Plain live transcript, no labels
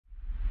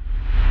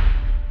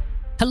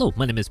Hello,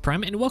 my name is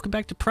Prime and welcome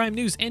back to Prime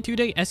News, and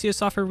today SES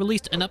Software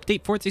released an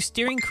update for the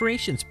Steering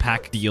Creations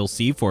Pack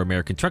DLC for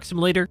American Truck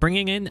Simulator,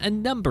 bringing in a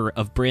number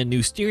of brand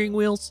new steering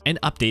wheels and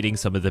updating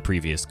some of the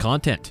previous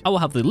content. I will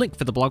have the link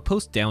for the blog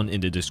post down in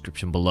the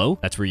description below.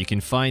 That's where you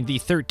can find the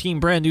 13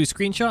 brand new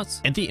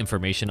screenshots and the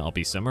information I'll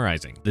be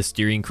summarizing. The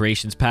Steering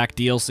Creations Pack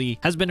DLC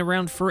has been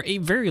around for a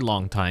very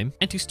long time,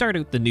 and to start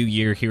out the new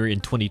year here in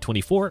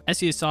 2024,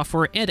 SES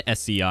Software and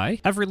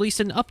SCI have released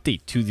an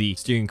update to the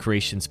Steering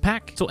Creations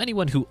Pack, so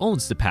anyone who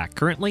owns the pack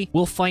currently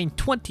will find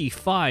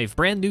 25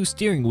 brand new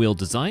steering wheel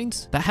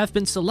designs that have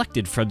been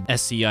selected from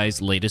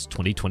SCI's latest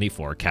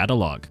 2024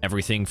 catalog.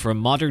 Everything from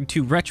modern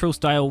to retro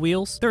style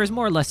wheels, there is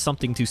more or less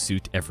something to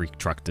suit every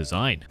truck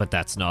design. But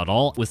that's not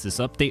all, with this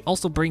update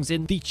also brings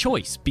in the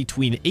choice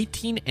between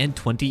 18 and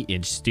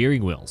 20-inch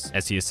steering wheels.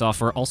 SES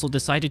Software also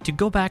decided to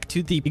go back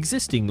to the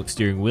existing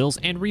steering wheels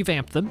and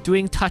revamp them,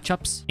 doing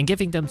touch-ups and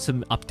giving them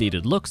some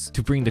updated looks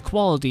to bring the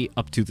quality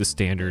up to the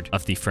standard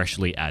of the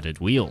freshly added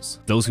wheels.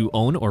 Those who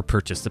own or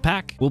purchase the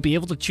pack will be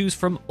able to choose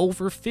from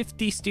over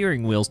 50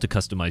 steering wheels to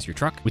customize your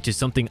truck, which is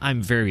something I'm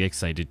very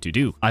excited to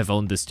do. I've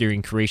owned the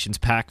Steering Creations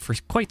Pack for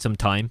quite some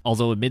time,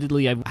 although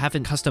admittedly I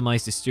haven't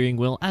customized the steering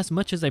wheel as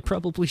much as I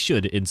probably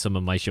should in some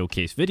of my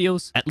showcase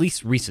videos, at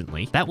least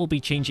recently. That will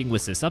be changing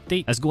with this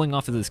update, as going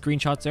off of the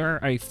screenshots,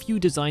 there are a few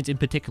designs in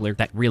particular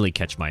that really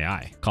catch my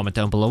eye. Comment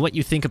down below what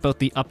you think about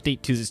the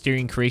update to the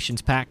Steering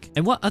Creations Pack,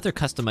 and what other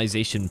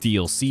customization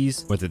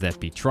DLCs, whether that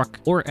be truck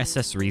or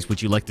accessories,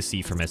 would you like to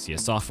see from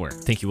SES Software.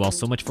 Thank you all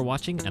so much for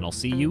watching, and I'll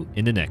see you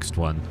in the next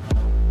one.